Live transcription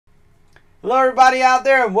Hello everybody out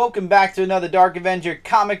there and welcome back to another Dark Avenger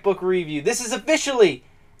comic book review. This is officially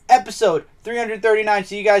episode 339,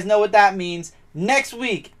 so you guys know what that means. Next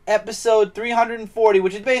week, episode 340,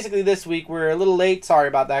 which is basically this week. We're a little late, sorry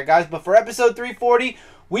about that guys, but for episode 340,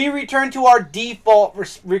 we return to our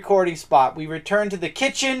default recording spot. We return to the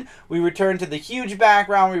kitchen, we return to the huge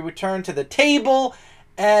background, we return to the table,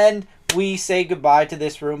 and we say goodbye to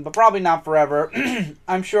this room, but probably not forever.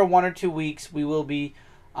 I'm sure 1 or 2 weeks we will be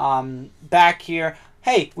back here.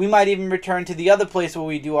 Hey, we might even return to the other place where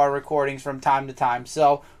we do our recordings from time to time.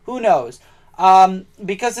 So, who knows?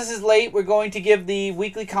 Because this is late, we're going to give the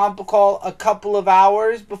weekly comic book call a couple of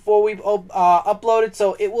hours before we upload it.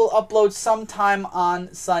 So, it will upload sometime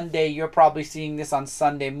on Sunday. You're probably seeing this on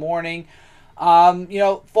Sunday morning.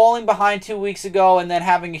 Falling behind 2 weeks ago and then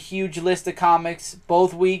having a huge list of comics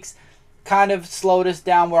both weeks kind of slowed us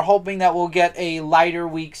down. We're hoping that we'll get a lighter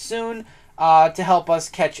week soon. To help us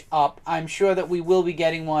catch up. I'm sure that we will be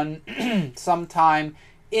getting one sometime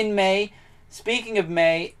in May. Speaking of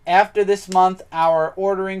May, after this month, our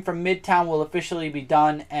ordering from Midtown will officially be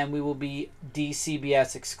done and we will be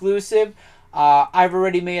DCBS exclusive. I've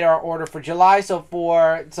already made our order for July,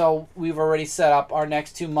 so we've already set up our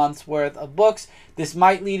next 2 months worth of books. This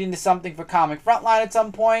might lead into something for Comic Frontline at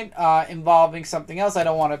some point, involving something else. I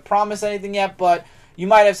don't want to promise anything yet, but you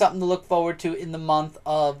might have something to look forward to in the month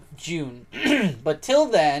of June. But till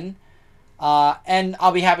then, and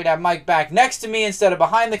I'll be happy to have Mike back next to me instead of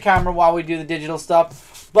behind the camera while we do the digital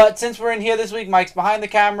stuff. But since we're in here this week, Mike's behind the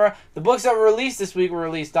camera. The books that were released this week were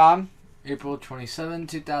released on April 27,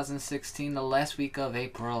 2016, the last week of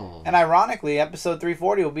April. And ironically, episode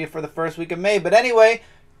 340 will be for the first week of May. But anyway,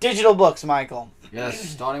 digital books, Michael. Yes,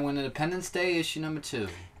 starting with Independence Day, issue number 2.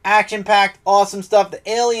 Action-packed, awesome stuff. The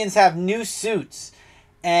aliens have new suits.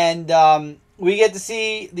 And we get to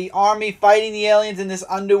see the army fighting the aliens in this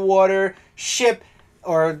underwater ship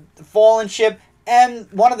or fallen ship. And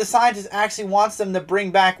one of the scientists actually wants them to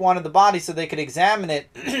bring back one of the bodies so they could examine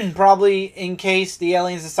it. Probably in case the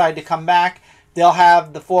aliens decide to come back. They'll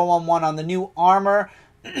have the 411 on the new armor.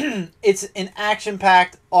 It's an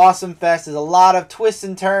action-packed, awesome fest. There's a lot of twists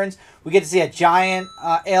and turns. We get to see a giant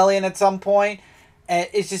alien at some point. And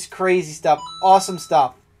it's just crazy stuff. Awesome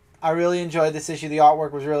stuff. I really enjoyed this issue. The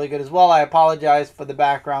artwork was really good as well. I apologize for the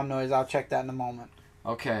background noise. I'll check that in a moment.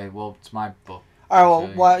 Okay, well, it's my book. All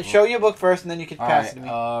right, well, show your book first, and then you can pass it to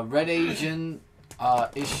me. Red Agent,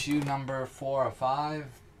 issue number 4 or 5.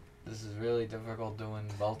 This is really difficult doing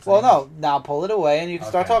both things. Well, no. Now pull it away, and you can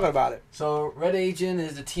start talking about it. So, Red Agent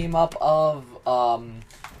is a team-up of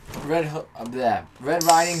Red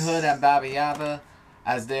Riding Hood and Baba Yaga,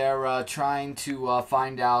 as they're trying to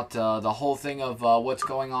find out the whole thing of what's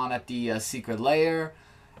going on at the secret lair.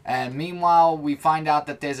 And meanwhile, we find out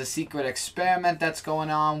that there's a secret experiment that's going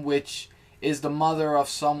on, which is the mother of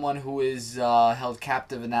someone who is held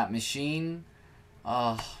captive in that machine.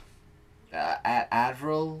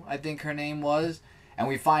 Avril, I think her name was. And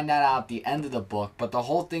we find that out at the end of the book. But the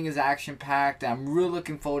whole thing is action-packed. I'm really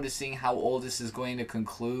looking forward to seeing how all this is going to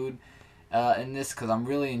conclude in this, because I'm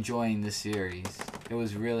really enjoying this series. It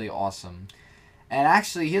was really awesome. And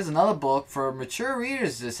actually, here's another book for mature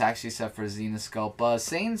readers. This actually set for Zenescope.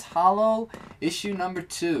 Satan's Hollow, issue number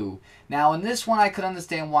 2. Now, in this one, I could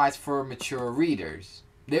understand why it's for mature readers.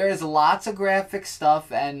 There is lots of graphic stuff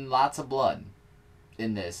and lots of blood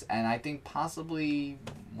in this. And I think possibly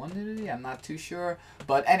one nudity, I'm not too sure.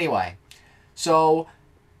 But anyway, so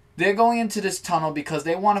they're going into this tunnel because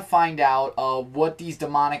they want to find out what these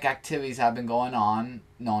demonic activities have been going on,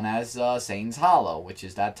 known as Satan's Hollow, which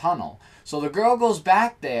is that tunnel. So the girl goes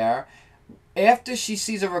back there after she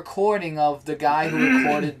sees a recording of the guy who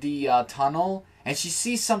recorded the tunnel, and she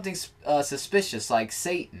sees something suspicious, like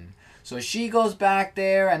Satan. So she goes back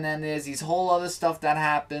there, and then there's these whole other stuff that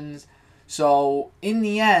happens. So in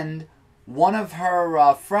the end, one of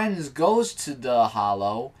her friends goes to the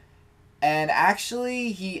Hollow, and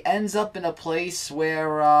actually, he ends up in a place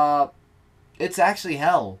where it's actually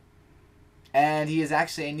hell. And he is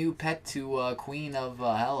actually a new pet to Queen of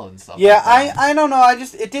Hell and stuff. Yeah, like that. I don't know.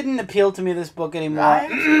 It didn't appeal to me, this book, anymore.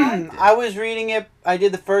 I was reading it. I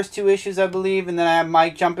did the first 2 issues, I believe, and then I had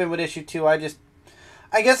Mike jump in with issue 2. I guess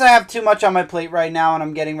I have too much on my plate right now, and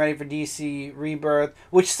I'm getting ready for DC Rebirth,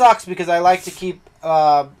 which sucks because I like to keep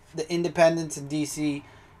the independence in DC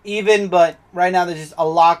even, but right now there's just a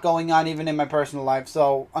lot going on even in my personal life,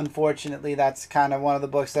 so unfortunately that's kind of one of the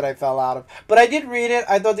books that I fell out of. But I did read it.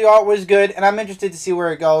 I thought the art was good, and I'm interested to see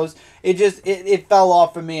where it goes. It fell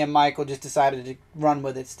off for me, and Michael just decided to run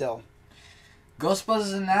with it still.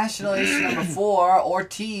 Ghostbusters International issue number 4,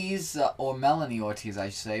 Ortiz, or Melanie Ortiz I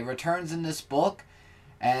should say, returns in this book.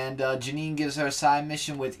 And Janine gives her a side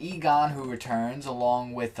mission with Egon, who returns,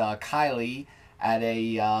 along with Kylie at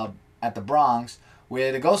the Bronx,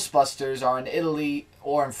 where the Ghostbusters are in Italy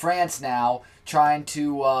or in France now, trying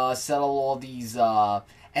to settle all these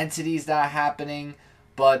entities that are happening.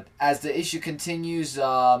 But as the issue continues,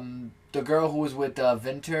 the girl who was with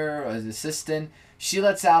Vinter, as assistant, she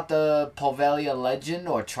lets out the Poveglia legend,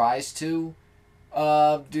 or tries to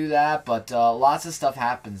do that, but lots of stuff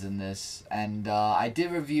happens in this, and I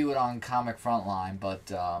did review it on Comic Frontline, but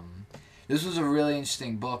this was a really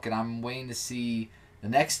interesting book, and I'm waiting to see the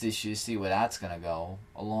next issue, see where that's going to go,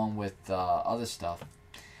 along with other stuff.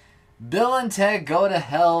 Bill and Ted Go to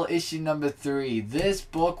Hell, issue number 3. This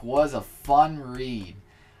book was a fun read.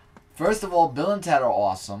 First of all, Bill and Ted are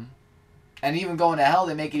awesome. And even Going to Hell,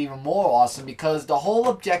 they make it even more awesome because the whole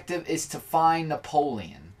objective is to find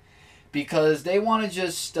Napoleon. Because they want to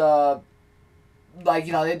just, they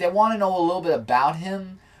want to know a little bit about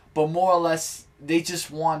him, but more or less, they just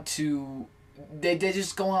want to, they're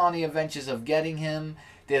just going on the adventures of getting him.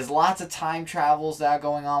 There's lots of time travels that are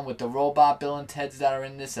going on with the robot Bill and Ted's that are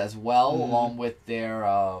in this as well, along with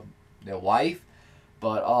their wife.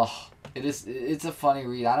 But it's a funny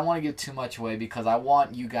read. I don't want to give too much away because I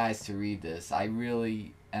want you guys to read this. I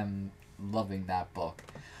really am loving that book.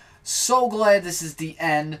 So glad this is the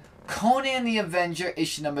end. Conan the Avenger,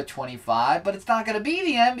 issue number 25. But it's not going to be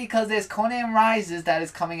the end because there's Conan Rises that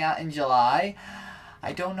is coming out in July.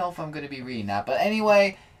 I don't know if I'm going to be reading that. But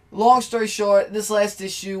anyway, long story short, this last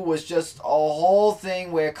issue was just a whole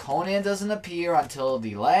thing where Conan doesn't appear until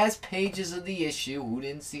the last pages of the issue. Who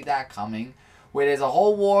didn't see that coming? Where there's a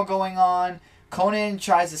whole war going on. Conan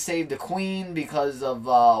tries to save the queen because of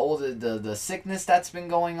all the sickness that's been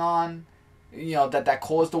going on. You know, that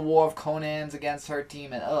caused the war of Conan's against her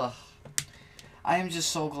team. And, I am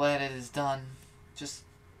just so glad it is done. Just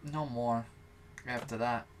no more after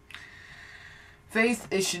that. Faith,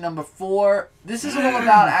 issue number 4. This is all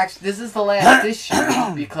about, this is the last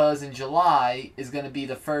issue because in July is going to be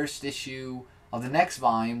the first issue of the next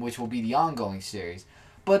volume, which will be the ongoing series.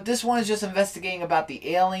 But this one is just investigating about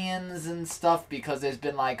the aliens and stuff because there's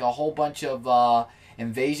been like a whole bunch of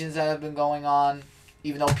invasions that have been going on,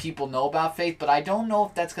 even though people know about Faith. But I don't know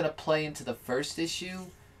if that's going to play into the first issue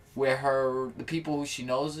where the people who she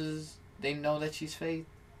knows they know that she's Faith.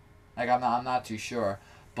 Like, I'm not too sure.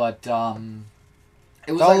 But,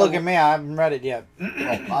 it was Don't look at me, I haven't read it yet.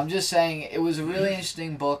 Well, I'm just saying, it was a really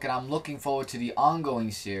interesting book, and I'm looking forward to the ongoing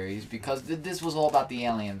series, because this was all about the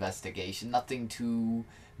alien investigation. Nothing too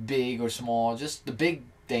big or small, just the big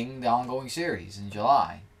thing, the ongoing series in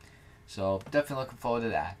July. So, definitely looking forward to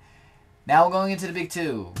that. Now we're going into the big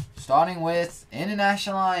 2, starting with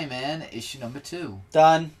International Ironman, issue number 2.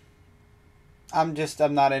 Done. I'm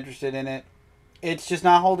not interested in it. It's just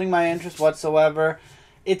not holding my interest whatsoever.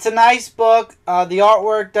 It's a nice book. The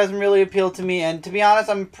artwork doesn't really appeal to me. And to be honest,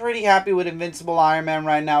 I'm pretty happy with Invincible Iron Man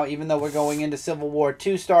right now, even though we're going into Civil War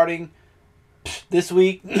 2 starting this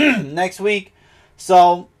week, next week.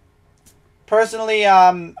 So, personally,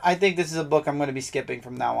 I think this is a book I'm going to be skipping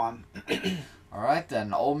from now on. Alright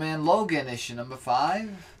then, Old Man Logan, issue number 5.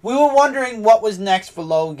 We were wondering what was next for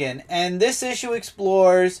Logan. And this issue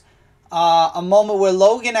explores a moment where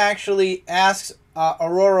Logan actually asks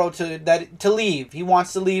Aurora to leave. He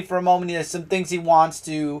wants to leave for a moment. There's some things he wants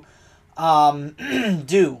to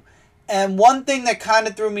do. And one thing that kind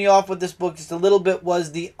of threw me off with this book just a little bit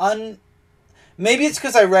was maybe it's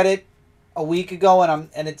because I read it a week ago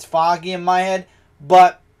and it's foggy in my head,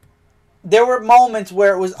 but there were moments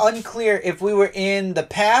where it was unclear if we were in the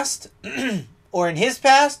past or in his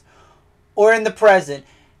past or in the present.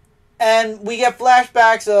 And we get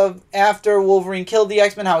flashbacks of after Wolverine killed the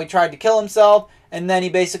X-Men, how he tried to kill himself. And then he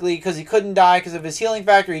basically, because he couldn't die because of his healing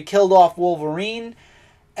factor, he killed off Wolverine.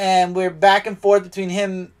 And we're back and forth between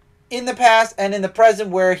him in the past and in the present,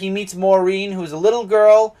 where he meets Maureen, who's a little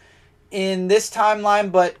girl in this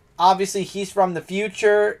timeline. But obviously he's from the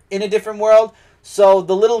future in a different world. So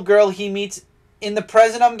the little girl he meets in the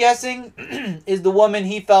present, I'm guessing, is the woman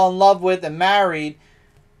he fell in love with and married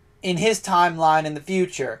in his timeline in the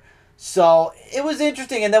future. So it was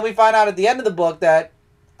interesting. And then we find out at the end of the book that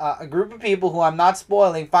a group of people who I'm not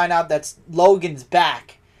spoiling find out that Logan's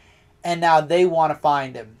back. And now they want to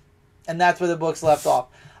find him. And that's where the book's left off.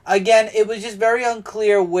 Again, it was just very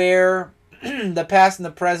unclear where the past and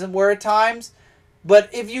the present were at times.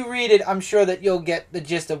 But if you read it, I'm sure that you'll get the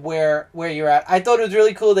gist of where you're at. I thought it was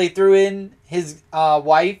really cool they threw in his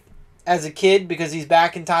wife as a kid because he's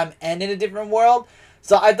back in time and in a different world.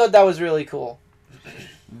 So I thought that was really cool.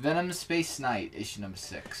 Venom Spaceknight, issue number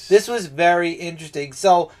 6. This was very interesting.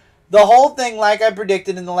 So, The whole thing, like I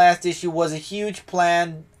predicted in the last issue, was a huge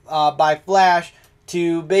plan by Flash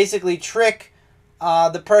to basically trick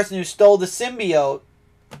the person who stole the symbiote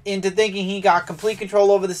into thinking he got complete control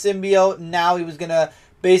over the symbiote, and now he was going to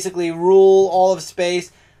basically rule all of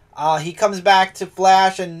space. He comes back to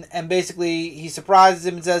Flash, and basically he surprises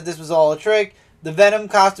him and says this was all a trick. The Venom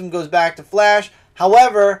costume goes back to Flash.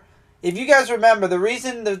 However, if you guys remember, the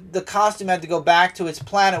reason the costume had to go back to its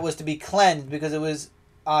planet was to be cleansed because it was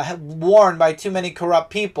worn by too many corrupt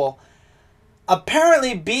people.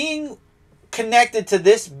 Apparently, being connected to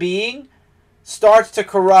this being starts to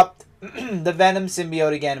corrupt the Venom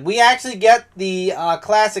symbiote again. We actually get the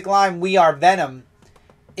classic line, "We are Venom,"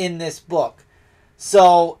 in this book.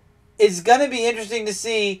 So it's going to be interesting to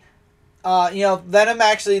see, Venom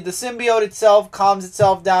actually, the symbiote itself calms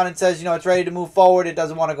itself down and says, it's ready to move forward. It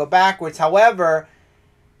doesn't want to go backwards. However,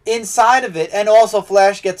 inside of it, and also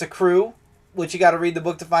Flash gets a crew, which you got to read the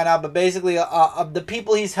book to find out, but basically of the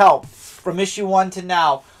people he's helped from issue 1 to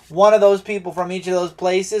now, one of those people from each of those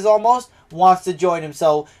places almost wants to join him.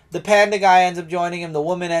 So the panda guy ends up joining him, the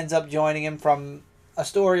woman ends up joining him from a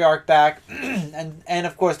story arc back, and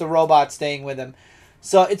of course the robot staying with him.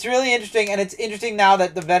 So it's really interesting, and it's interesting now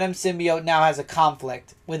that the Venom symbiote now has a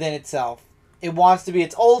conflict within itself. It wants to be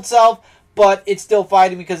its old self, but it's still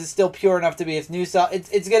fighting because it's still pure enough to be its new self.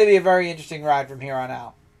 It's going to be a very interesting ride from here on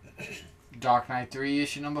out. Dark Knight 3,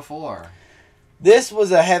 issue number 4. This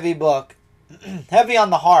was a heavy book. Heavy on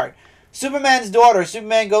the heart. Superman's daughter.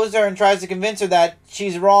 Superman goes to her and tries to convince her that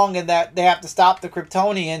she's wrong and that they have to stop the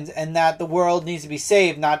Kryptonians and that the world needs to be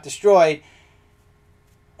saved, not destroyed.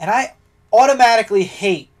 And I automatically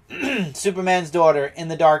hate Superman's daughter in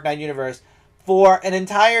the Dark Knight universe. For an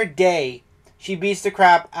entire day, she beats the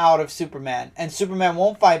crap out of Superman. And Superman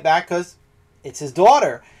won't fight back because it's his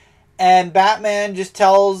daughter. And Batman just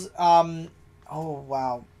tells,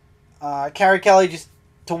 Carrie Kelly just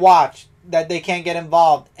to watch, that they can't get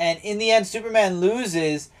involved. And in the end, Superman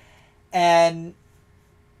loses. And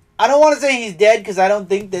I don't want to say he's dead because I don't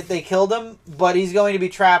think that they killed him. But he's going to be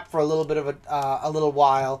trapped for a little bit of a little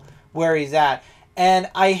while where he's at. And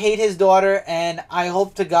I hate his daughter. And I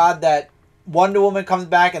hope to God that Wonder Woman comes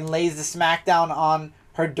back and lays the smackdown on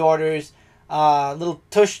her daughter's little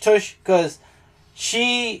tush-tush. Because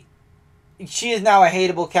she is now a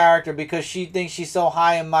hateable character because she thinks she's so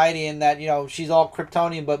high and mighty and that, she's all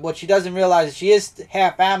Kryptonian. But what she doesn't realize is she is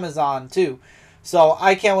half Amazon, too. So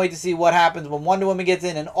I can't wait to see what happens when Wonder Woman gets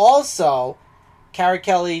in. And also, Carrie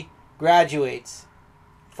Kelly graduates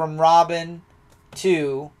from Robin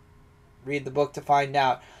to read the book to find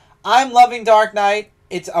out. I'm loving Dark Knight.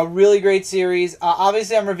 It's a really great series.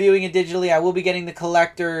 Obviously, I'm reviewing it digitally. I will be getting the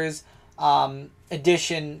collector's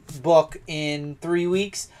edition book in 3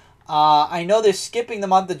 weeks. I know they're skipping the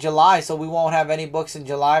month of July, so we won't have any books in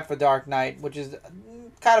July for Dark Knight, which is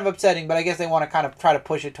kind of upsetting, but I guess they want to kind of try to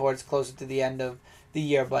push it towards closer to the end of the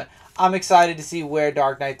year. But I'm excited to see where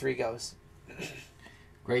Dark Knight 3 goes.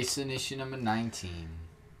 Grayson, issue number 19.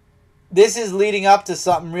 This is leading up to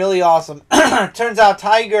something really awesome. Turns out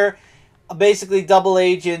Tiger basically double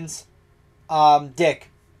agents Dick.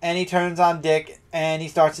 And he turns on Dick, and he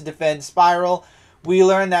starts to defend Spiral. We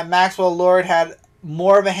learn that Maxwell Lord had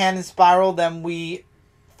more of a hand in Spiral than we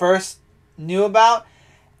first knew about,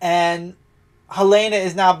 and Helena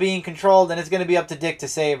is now being controlled, and it's going to be up to Dick to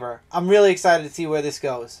save her. I'm really excited to see where this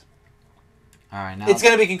goes. All right, now it's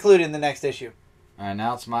going to be concluded in the next issue. All right,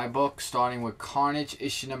 now it's my book, starting with Carnage,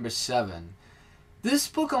 issue number 7. This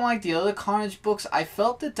book, unlike the other Carnage books, I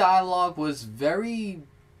felt the dialogue was very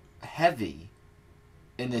heavy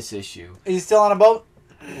in this issue. Is he still on a boat?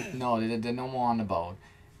 No, they're no more on the boat.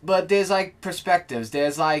 But there's like perspectives.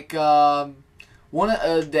 There's like one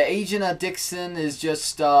of the agent Dixon is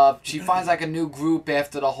just she finds like a new group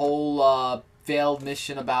after the whole failed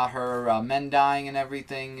mission about her men dying and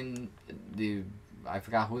everything, and I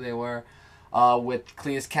forgot who they were with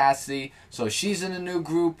Cleus Cassidy. So she's in a new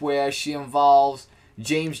group where she involves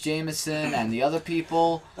James Jameson and the other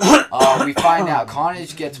people. We find out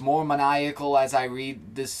Carnage gets more maniacal as I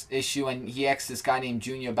read this issue, and he asks this guy named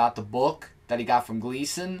Junior about the book that he got from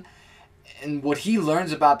Gleason, and what he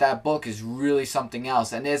learns about that book is really something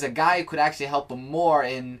else. And there's a guy who could actually help him more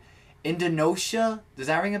in Indonesia. Does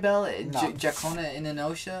that ring a bell? No. Jacona,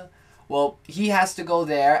 Indonesia? Well, he has to go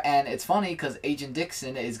there, and it's funny because Agent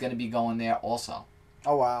Dixon is going to be going there also.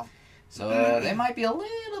 Oh, wow. So there might be a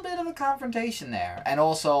little bit of a confrontation there. And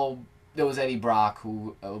also, there was Eddie Brock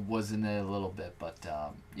who was in it a little bit, but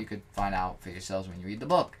you could find out for yourselves when you read the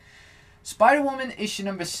book. Spider-Woman issue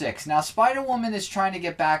number 6. Now, Spider-Woman is trying to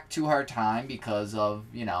get back to her time because of,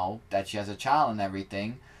 that she has a child and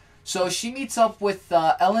everything. So she meets up with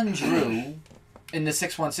Ellen Drew in the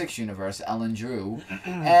 616 universe, Ellen Drew,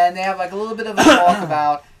 and they have like a little bit of a talk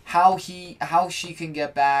about how she can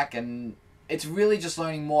get back, and it's really just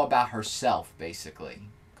learning more about herself, basically,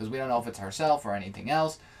 because we don't know if it's herself or anything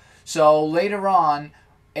else. So later on,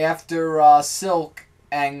 after Silk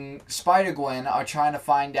and Spider-Gwen are trying to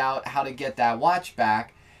find out how to get that watch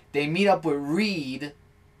back, they meet up with Reed,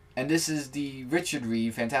 and this is the Richard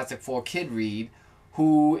Reed, Fantastic Four kid Reed,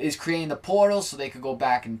 who is creating the portal so they could go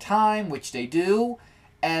back in time, which they do,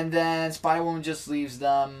 and then Spider-Woman just leaves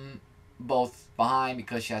them both behind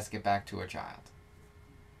because she has to get back to her child.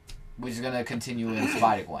 Which is going to continue in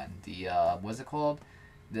Spider-Gwen. The, what's it called?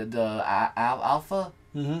 Alpha?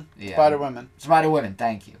 Mm-hmm. Yeah. Spider-Women. Spider-Women,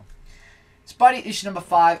 thank you. Spidey issue number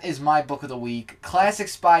 5 is my book of the week. Classic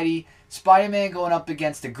Spidey. Spider-Man going up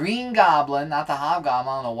against the Green Goblin, not the Hobgoblin.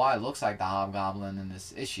 I don't know why it looks like the Hobgoblin in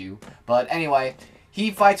this issue. But anyway,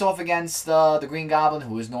 he fights off against the Green Goblin,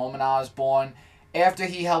 who is Norman Osborn. After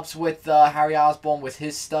he helps with Harry Osborn with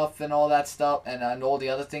his stuff and all that stuff, and all the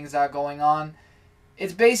other things that are going on.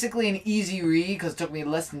 It's basically an easy read, because it took me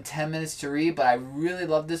less than 10 minutes to read, but I really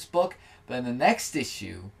love this book. But in the next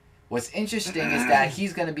issue, what's interesting is that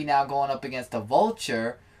he's going to be now going up against the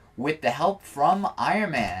Vulture with the help from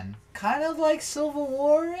Iron Man. Kind of like Civil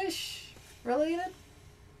War-ish related?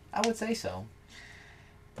 I would say so.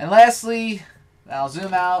 And lastly, I'll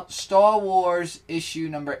zoom out, Star Wars issue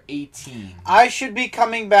number 18. I should be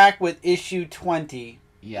coming back with issue 20.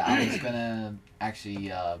 Yeah, I was going to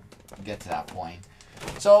actually get to that point.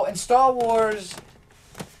 So, in Star Wars,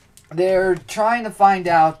 they're trying to find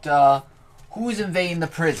out who's invading the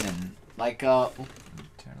prison. Like, turn a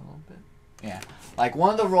little bit. Yeah. Like, one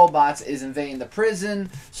of the robots is invading the prison,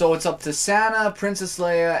 so it's up to Santa, Princess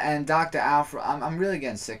Leia, and Dr. Alfred. I'm really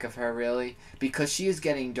getting sick of her, really, because she is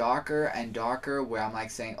getting darker and darker, where I'm, like,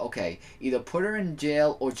 saying, okay, either put her in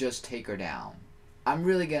jail or just take her down. I'm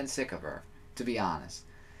really getting sick of her, to be honest.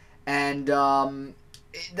 And,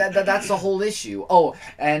 that's the whole issue. Oh,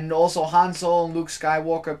 and also Han Solo and Luke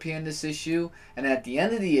Skywalker appear in this issue, and at the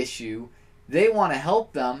end of the issue, they want to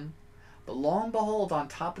help them, but lo and behold, on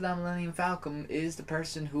top of that Millennium Falcon is the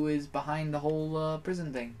person who is behind the whole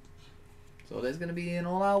prison thing. So there's going to be an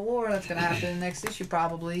all-out war that's going to happen in the next issue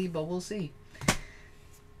probably, but we'll see.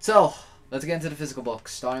 So, let's get into the physical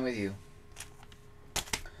books, starting with you.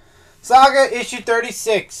 Saga issue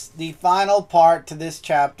 36, the final part to this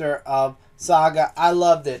chapter of Saga. I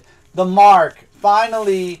loved it. The Mark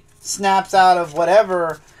finally snaps out of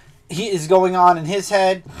whatever is going on in his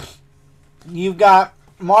head. You've got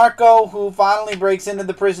Marco, who finally breaks into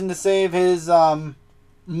the prison to save his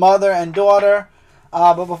mother and daughter.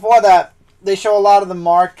 But before that, they show a lot of the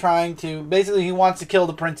Mark trying to... Basically, he wants to kill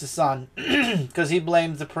the prince's son. Because he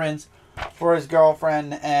blames the prince for his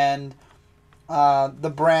girlfriend and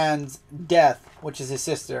the Brand's death, which is his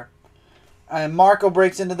sister. And Marco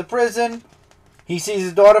breaks into the prison. He sees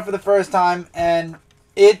his daughter for the first time. And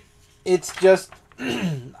it's just...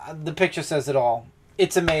 the picture says it all.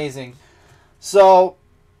 It's amazing. So...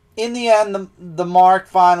 In the end, the Mark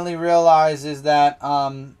finally realizes that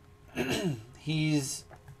he's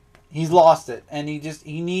lost it, and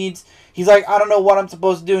he's like, I don't know what I'm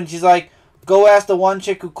supposed to do, and she's like, go ask the one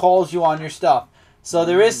chick who calls you on your stuff. So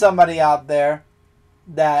there is somebody out there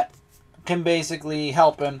that can basically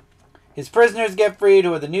help him. His prisoners get freed,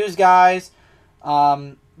 who are the news guys.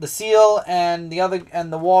 The Seal and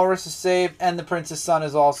the Walrus is saved, and the prince's son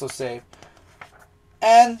is also saved.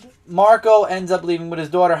 And Marco ends up leaving with his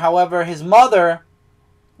daughter. However, his mother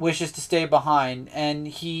wishes to stay behind.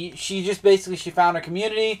 And she found her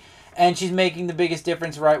community. And she's making the biggest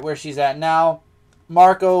difference right where she's at now.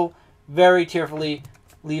 Marco very tearfully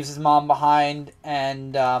leaves his mom behind.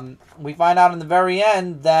 And we find out in the very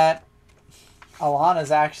end that Alana's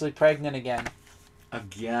actually pregnant again.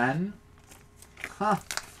 Again? Huh.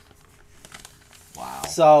 Wow.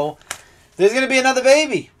 So, there's going to be another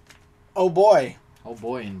baby. Oh boy. Oh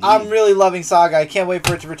boy, indeed. I'm really loving Saga. I can't wait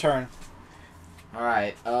for it to return.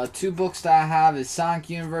 Alright, 2 books that I have is Sonic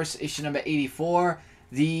Universe, issue number 84.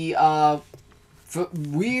 The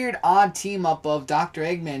weird, odd team-up of Dr.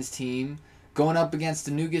 Eggman's team going up against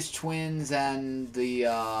the Nugas Twins and the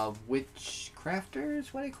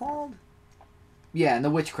Witchcrafters? What are they called? Yeah, and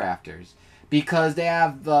the Witchcrafters. Because they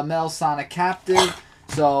have Metal Sonic captive,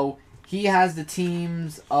 so... He has the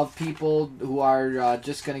teams of people who are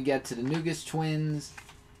just going to get to the Nugas Twins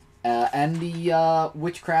and the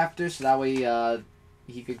Witchcrafters, so that way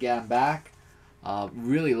he could get them back.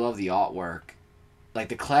 Really love the artwork. Like,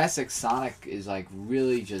 the classic Sonic is, like,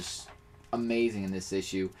 really just amazing in this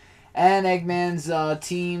issue. And Eggman's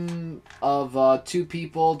team of 2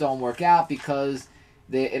 people don't work out because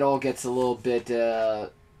it all gets a little bit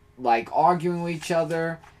like arguing with each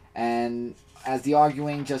other. And as the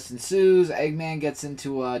arguing just ensues, Eggman gets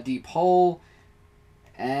into a deep hole.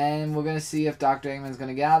 And we're going to see if Dr. Eggman's going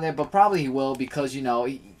to get out of there. But probably he will because, you know,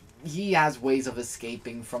 he has ways of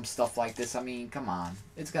escaping from stuff like this. I mean, come on.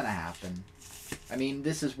 It's going to happen. I mean,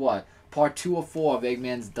 this is what? Part 2 or 4 of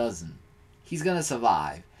Eggman's dozen. He's going to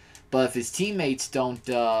survive. But if his teammates don't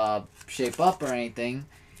shape up or anything,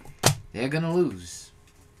 they're going to lose.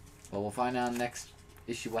 But we'll find out next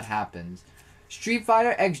issue what happens. Street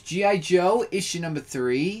Fighter X G.I. Joe, issue number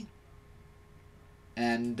 3.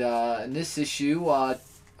 And in this issue,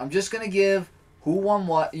 I'm just going to give who won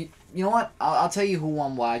what. You know what? I'll tell you who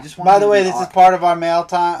won what. I just want. By the way, this is part of our mail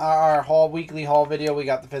time, our weekly haul video. We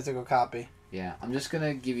got the physical copy. Yeah, I'm just going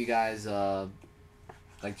to give you guys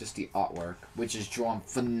like just the artwork, which is drawn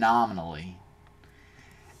phenomenally.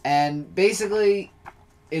 And basically,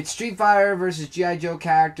 it's Street Fighter versus G.I. Joe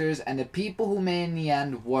characters, and the people who made in the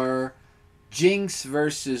end were Jinx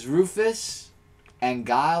versus Rufus, and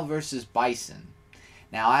Guile versus Bison.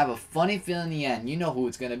 Now, I have a funny feeling in the end, you know who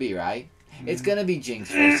it's going to be, right? Mm-hmm. It's going to be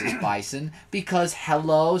Jinx versus Bison, because,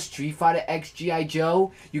 hello, Street Fighter X G.I.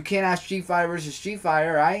 Joe, you can't have Street Fighter versus Street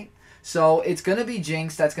Fighter, right? So, it's going to be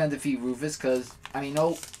Jinx that's going to defeat Rufus, because, I mean,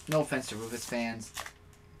 no offense to Rufus fans,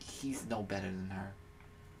 he's no better than her,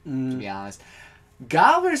 to be honest.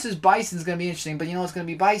 Guile versus Bison is going to be interesting, but you know it's going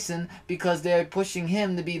to be Bison because they're pushing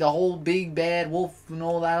him to be the whole big bad wolf and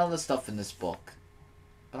all that other stuff in this book.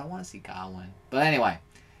 But I want to see Guile win. But anyway,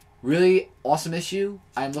 really awesome issue.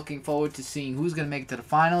 I'm looking forward to seeing who's going to make it to the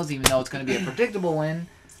finals, even though it's going to be a predictable win.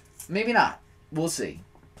 Maybe not. We'll see.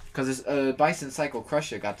 Because Bison Psycho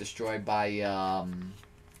Crusher got destroyed by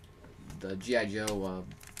the G.I. Joe,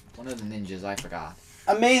 one of the ninjas, I forgot.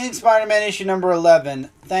 Amazing Spider-Man issue number 11.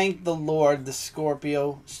 Thank the Lord, the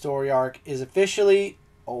Scorpio story arc is officially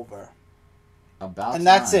over. And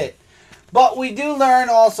that's it. But we do learn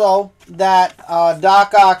also that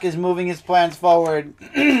Doc Ock is moving his plans forward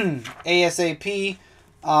ASAP.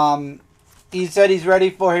 He said he's ready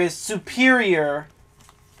for his superior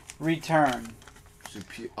return.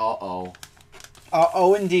 Uh-oh.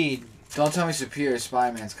 Uh-oh, indeed. Don't tell me Superior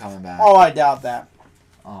Spider-Man's coming back. Oh, I doubt that.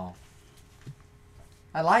 Oh.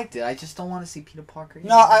 I liked it. I just don't want to see Peter Parker.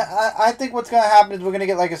 No, I think what's going to happen is we're going to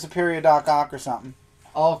get like a Superior Doc Ock or something.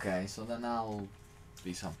 Okay, so then that'll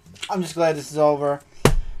be something. I'm just glad this is over.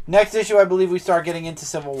 Next issue, I believe we start getting into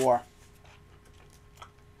Civil War.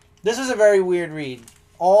 This was a very weird read.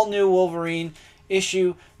 All new Wolverine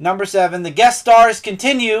issue number 7. The guest stars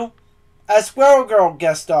continue as Squirrel Girl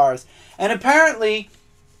guest stars. And apparently,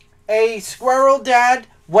 a Squirrel dad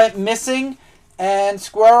went missing. And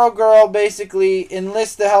Squirrel Girl basically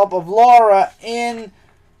enlists the help of Laura in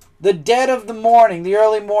the dead of the morning, the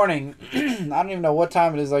early morning. I don't even know what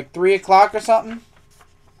time it is, like 3 o'clock or something?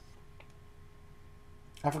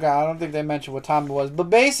 I forgot. I don't think they mentioned what time it was. But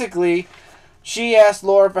basically, she asked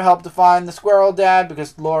Laura for help to find the Squirrel Dad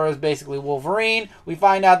because Laura is basically Wolverine. We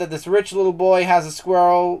find out that this rich little boy has a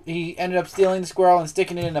squirrel. He ended up stealing the squirrel and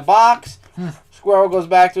sticking it in a box. Squirrel goes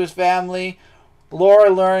back to his family. Laura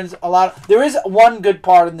learns a lot. There is one good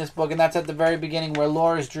part in this book, and that's at the very beginning where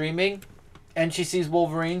Laura's dreaming and she sees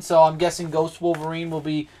Wolverine. So I'm guessing Ghost Wolverine will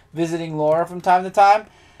be visiting Laura from time to time.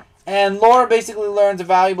 And Laura basically learns a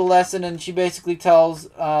valuable lesson, and she basically tells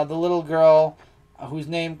the little girl, whose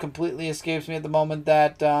name completely escapes me at the moment,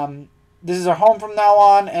 that this is her home from now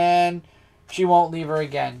on, and she won't leave her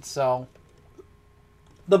again. So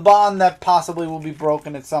the bond that possibly will be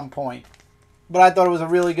broken at some point. But I thought it was a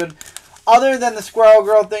really good... Other than the Squirrel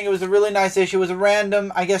Girl thing, it was a really nice issue. It was a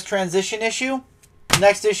random, I guess, transition issue.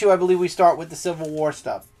 Next issue, I believe we start with the Civil War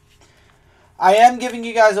stuff. I am giving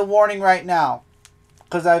you guys a warning right now,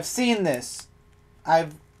 because I've seen this.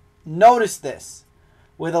 I've noticed this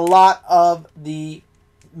with a lot of the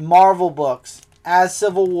Marvel books as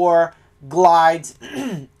Civil War glides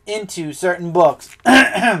into certain books.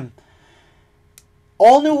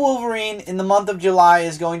 All New Wolverine in the month of July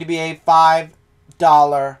is going to be a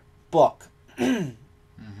 $5 book.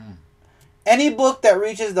 Any book that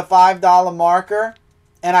reaches the $5 marker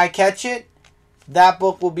and I catch it, that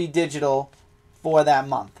book will be digital for that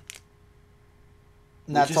month.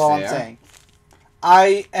 And that's all I'm saying.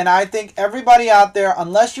 I think everybody out there,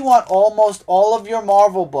 unless you want almost all of your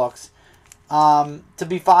Marvel books to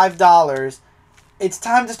be $5, it's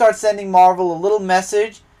time to start sending Marvel a little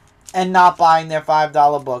message and not buying their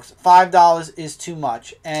 $5 books. $5 is too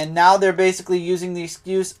much. And now they're basically using the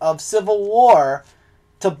excuse of Civil War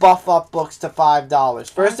to buff up books to $5.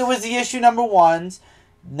 First it was the issue number 1s.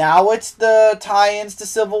 Now it's the tie-ins to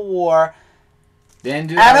Civil War. They didn't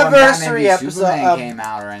do that Anniversary when Batman v episode Superman came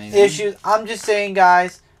out or anything. Issues. I'm just saying,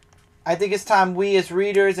 guys, I think it's time we as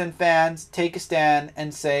readers and fans take a stand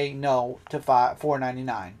and say no to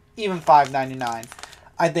 $4.99, even $5.99.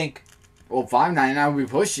 I think. Well, $5.99 would be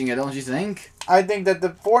pushing it, don't you think? I think that the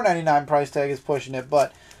 $4.99 price tag is pushing it,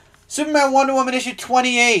 but Superman Wonder Woman issue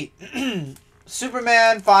 28.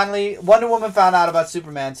 Superman finally, Wonder Woman found out about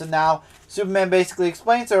Superman, so now Superman basically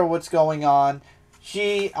explains to her what's going on.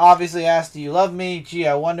 She obviously asks, "Do you love me?" Gee,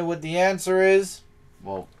 I wonder what the answer is.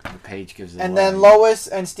 Well, the page gives it And away. then Lois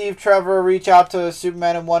and Steve Trevor reach out to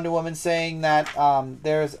Superman and Wonder Woman saying that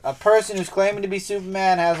there's a person who's claiming to be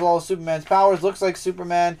Superman, has all of Superman's powers, looks like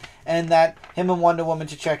Superman, and that him and Wonder Woman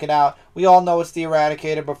should check it out. We all know it's the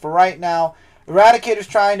Eradicator, but for right now, Eradicator's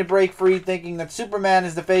trying to break free, thinking that Superman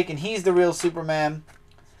is the fake and he's the real Superman.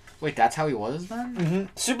 Wait, that's how he was then? Mm-hmm.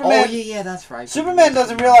 Superman. Oh, yeah, that's right. Superman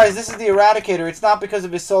doesn't realize this is the Eradicator. It's not because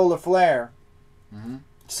of his solar flare. Mm-hmm.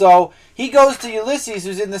 So he goes to Ulysses,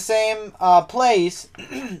 who's in the same place,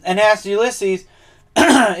 and asks Ulysses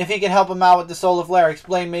if he can help him out with the solar flare.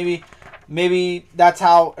 Explain maybe that's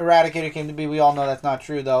how Eradicator came to be. We all know that's not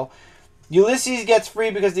true, though. Ulysses gets free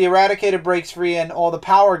because the Eradicator breaks free and all the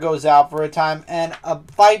power goes out for a time, and a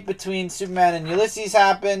fight between Superman and Ulysses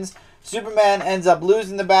happens. Superman ends up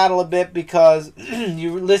losing the battle a bit because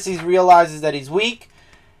Ulysses realizes that he's weak,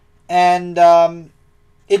 and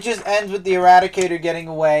it just ends with the Eradicator getting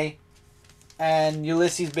away, and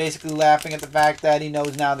Ulysses basically laughing at the fact that he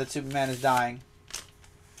knows now that Superman is dying.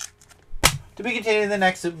 To be continued in the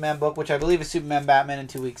next Superman book, which I believe is Superman Batman in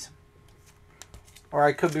 2 weeks. Or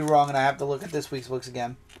I could be wrong and I have to look at this week's books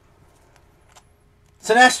again.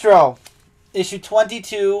 Sinestro, issue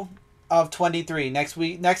 22 of 23.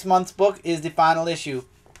 Next month's book is the final issue.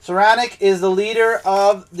 Saranic is the leader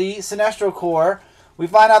of the Sinestro Corps. We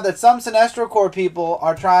find out that some Sinestro Corps people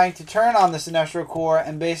are trying to turn on the Sinestro Corps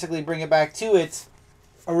and basically bring it back to its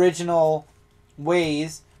original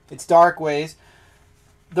ways, its dark ways.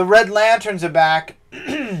 The Red Lanterns are back,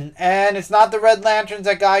 and it's not the Red Lanterns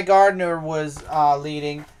that Guy Gardner was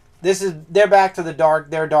leading. They're back to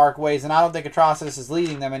their dark ways, and I don't think Atrocitus is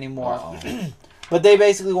leading them anymore. But they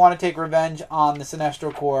basically want to take revenge on the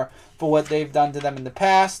Sinestro Corps for what they've done to them in the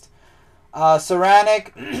past.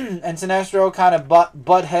 Saranic and Sinestro kind of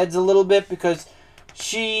butt heads a little bit because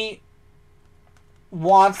she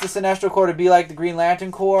wants the Sinestro Corps to be like the Green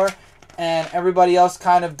Lantern Corps, and everybody else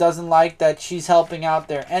kind of doesn't like that she's helping out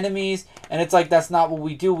their enemies, and it's like, that's not what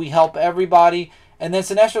we do. We help everybody. And then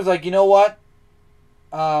Sinestro's like, you know what?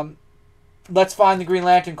 Let's find the Green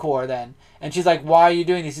Lantern Corps then. And she's like, why are you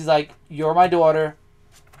doing this? He's like, you're my daughter,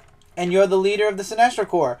 and you're the leader of the Sinestro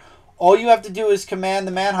Corps. All you have to do is command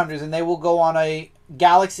the Manhunters, and they will go on a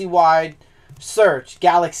galaxies-wide search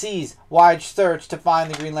to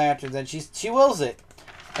find the Green Lanterns, and she wills it.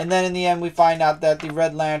 And then in the end, we find out that the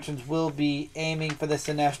Red Lanterns will be aiming for the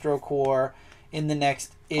Sinestro Corps in the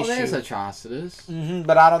next issue. Oh, there's Atrocitus.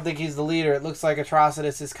 But I don't think he's the leader. It looks like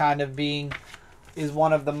Atrocitus is kind of is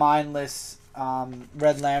one of the mindless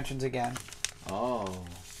Red Lanterns again. Oh.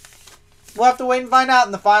 We'll have to wait and find out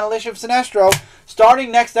in the final issue of Sinestro.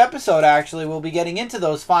 Starting next episode, actually, we'll be getting into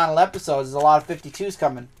those final episodes. There's a lot of 52s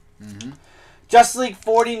coming. Mm-hmm. Justice League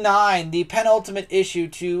 49, the penultimate issue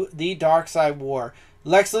to the Darkseid War.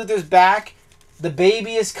 Lex Luthor's back. The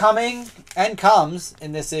baby is coming and comes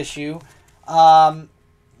in this issue.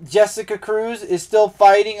 Jessica Cruz is still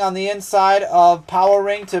fighting on the inside of Power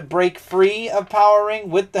Ring to break free of Power Ring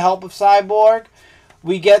with the help of Cyborg.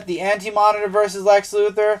 We get the Anti-Monitor versus Lex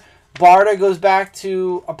Luthor. Barda goes back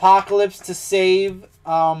to Apocalypse to save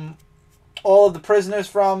all of the prisoners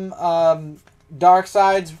from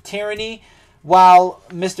Darkseid's tyranny, while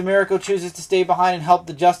Mr. Miracle chooses to stay behind and help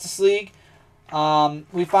the Justice League.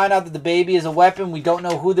 We find out that the baby is a weapon. We don't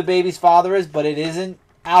know who the baby's father is, but it isn't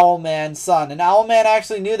Owlman's son. And Owlman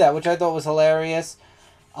actually knew that, which I thought was hilarious.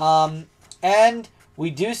 And we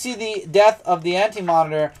do see the death of the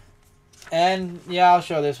Anti-Monitor. And, yeah, I'll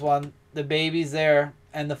show this one. The baby's there,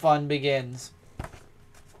 and the fun begins.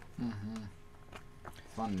 Mm-hmm.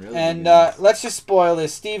 Fun really and begins. Let's just spoil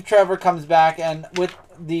this. Steve Trevor comes back, and with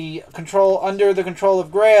the under the control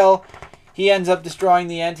of Grail, he ends up destroying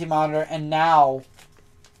the Anti-Monitor, and now,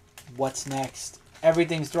 what's next?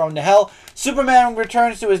 Everything's thrown to hell. Superman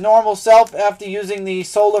returns to his normal self after using the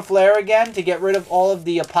solar flare again to get rid of all of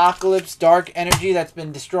the Apocalypse dark energy that's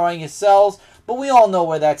been destroying his cells. But we all know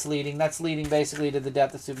where that's leading. That's leading basically to the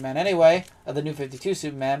death of Superman anyway, of the New 52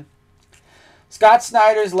 Superman. Scott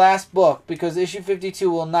Snyder's last book, because issue 52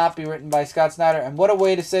 will not be written by Scott Snyder. And what a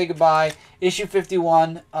way to say goodbye. Issue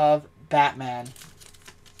 51 of Batman.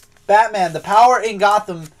 Batman, the power in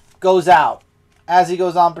Gotham goes out as he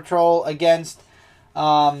goes on patrol against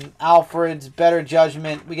Alfred's better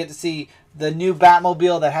judgment. We get to see the new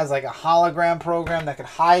Batmobile that has like a hologram program that could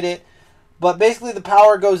hide it. But basically the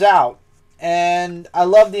power goes out. And I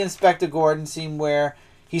love the Inspector Gordon scene where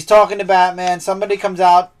he's talking to Batman. Somebody comes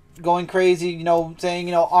out going crazy, you know, saying,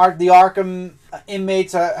 you know, the Arkham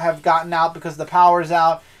inmates have gotten out because the power's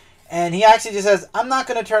out. And he actually just says, I'm not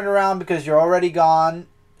going to turn around because you're already gone.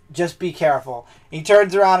 Just be careful. He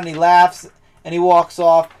turns around and he laughs and he walks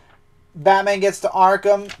off. Batman gets to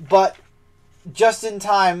Arkham, but just in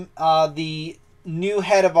time, the new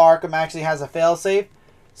head of Arkham actually has a failsafe.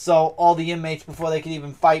 So all the inmates, before they could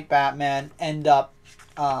even fight Batman, end up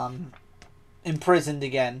imprisoned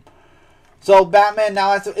again. So Batman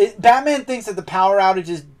now has to... Batman thinks that the power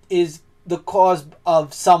outage is the cause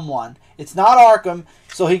of someone. It's not Arkham,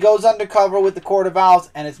 so he goes undercover with the Court of Owls,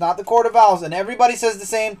 and it's not the Court of Owls, and everybody says the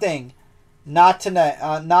same thing. Not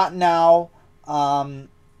tonight, not now,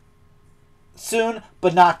 soon,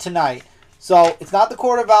 but not tonight. So it's not the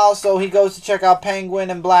Court of Owls, so he goes to check out Penguin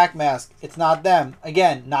and Black Mask. It's not them.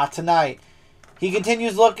 Again, not tonight. He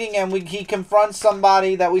continues looking, and he confronts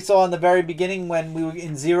somebody that we saw in the very beginning when we were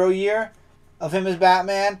in 0 year of him as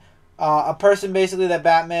Batman. A person basically that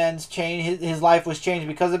Batman's changed. His life was changed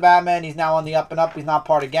because of Batman. He's now on the up and up. He's not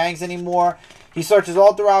part of gangs anymore. He searches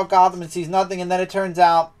all throughout Gotham and sees nothing, and then it turns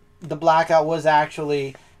out the blackout was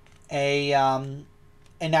actually a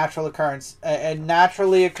natural occurrence. A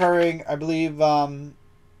naturally occurring, I believe,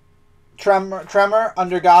 tremor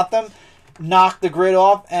under Gotham knocked the grid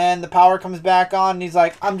off, and the power comes back on, and he's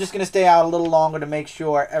like, I'm just going to stay out a little longer to make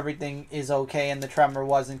sure everything is okay and the tremor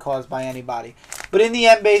wasn't caused by anybody. But in the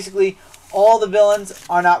end, basically, all the villains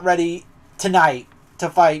are not ready tonight to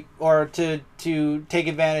fight or to take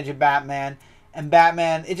advantage of Batman. And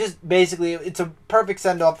Batman, it just basically, it's a perfect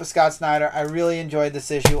send-off for Scott Snyder. I really enjoyed this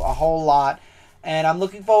issue a whole lot. And I'm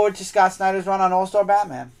looking forward to Scott Snyder's run on All-Star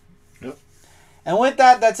Batman. Yep. And with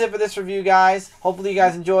that, that's it for this review, guys. Hopefully you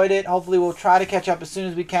guys enjoyed it. Hopefully we'll try to catch up as soon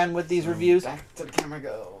as we can with these reviews. Back to the camera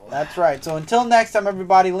go. That's right. So until next time,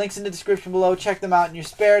 everybody, links in the description below. Check them out in your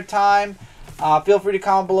spare time. Feel free to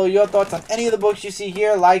comment below your thoughts on any of the books you see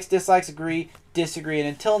here. Likes, dislikes, agree, disagree. And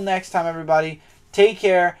until next time, everybody, take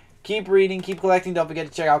care. Keep reading, keep collecting. Don't forget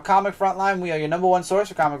to check out Comic Frontline. We are your #1 source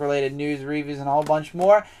for comic-related news, reviews, and a whole bunch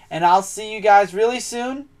more. And I'll see you guys really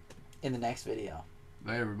soon in the next video.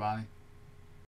 Bye, everybody.